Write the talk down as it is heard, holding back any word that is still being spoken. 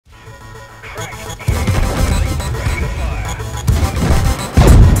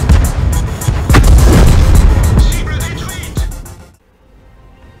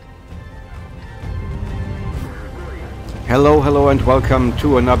Hello and welcome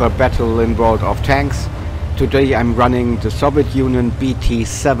to another battle in World of Tanks. Today I'm running the Soviet Union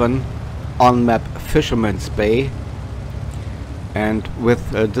BT-7 on Map Fishermans Bay. And with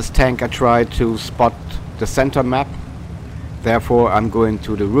this tank I try to spot the center map. Therefore I'm going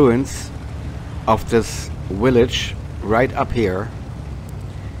to the ruins of this village right up here.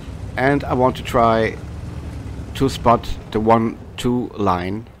 And I want to try to spot the 1-2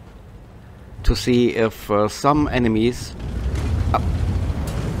 line to see if some enemies...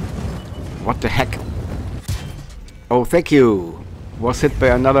 what the heck? Oh, thank you! Was hit by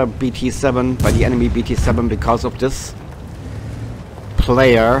another BT-7, by the enemy BT-7 because of this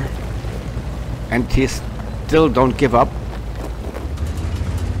player. And he still don't give up.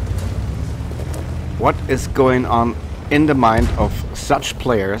 What is going on in the mind of such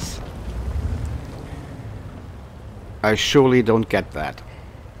players? I surely don't get that.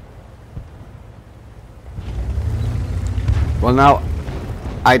 Well, now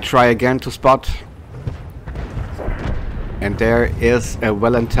I try again to spot, and there is a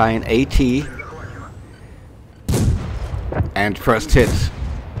WN8 and first hit.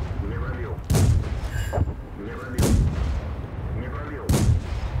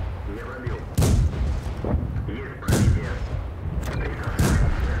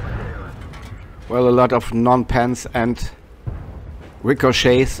 Well, a lot of non-pens and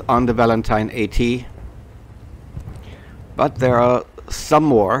ricochets on the WN8. But there are some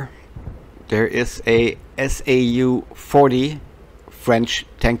more. There is a SAU-40 French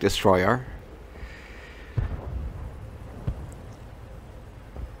tank destroyer.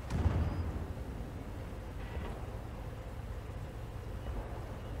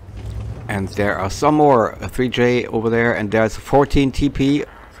 And there are some more. A 3J over there, and there's a 14 TP.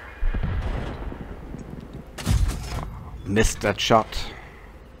 Missed that shot.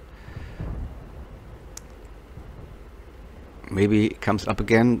 Maybe it comes up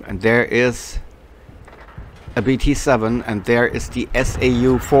again, and there is a BT-7, and there is the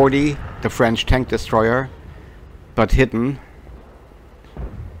SAU-40, the French tank destroyer, but hidden.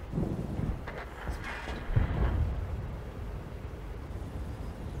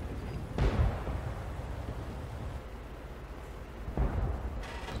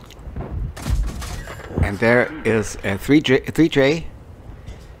 And there is a 3J,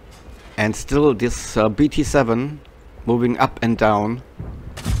 and still this BT-7 moving up and down,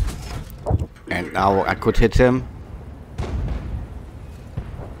 and now I could hit him.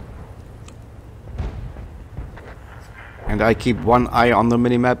 And I keep one eye on the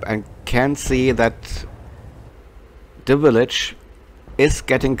minimap and can see that the village is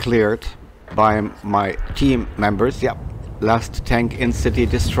getting cleared by my team members. Yep, last tank in city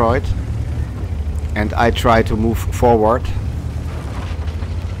destroyed, and I try to move forward.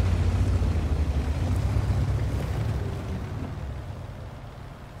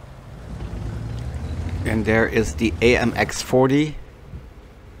 And there is the AMX-40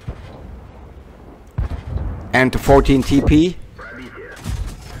 and the 14 TP.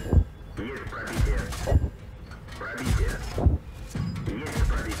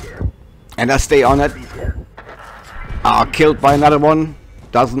 And I stay on it. Killed by another one.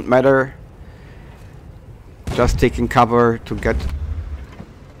 Doesn't matter. Just taking cover to get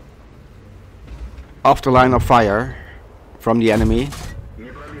off the line of fire from the enemy.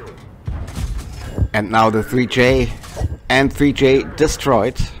 And now the 3J and 3J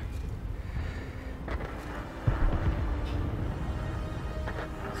destroyed.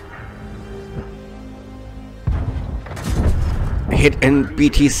 Hit in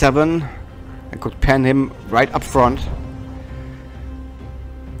BT-7. I could pen him right up front.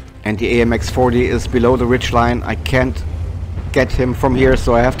 And the AMX-40 is below the ridge line. I can't get him from here,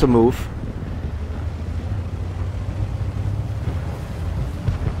 so I have to move.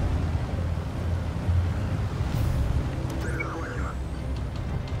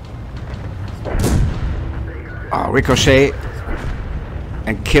 Ricochet,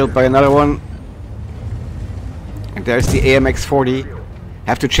 and killed by another one. And there's the AMX-40.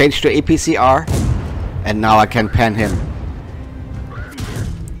 Have to change to APCR, and now I can pan him.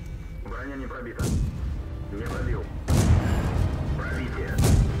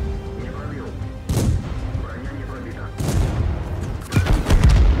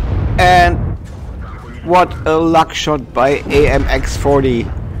 And what a luck shot by AMX-40.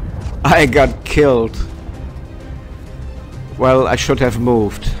 I got killed. Well, I should have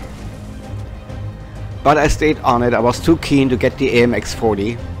moved. But I stayed on it. I was too keen to get the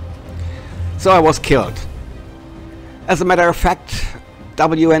AMX-40. So I was killed. As a matter of fact,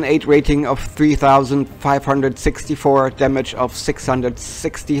 WN8 rating of 3,564, damage of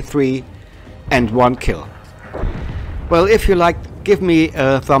 663, and 1 kill. Well, if you liked, give me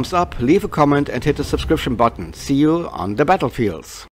a thumbs up, leave a comment and hit the subscription button. See you on the battlefields.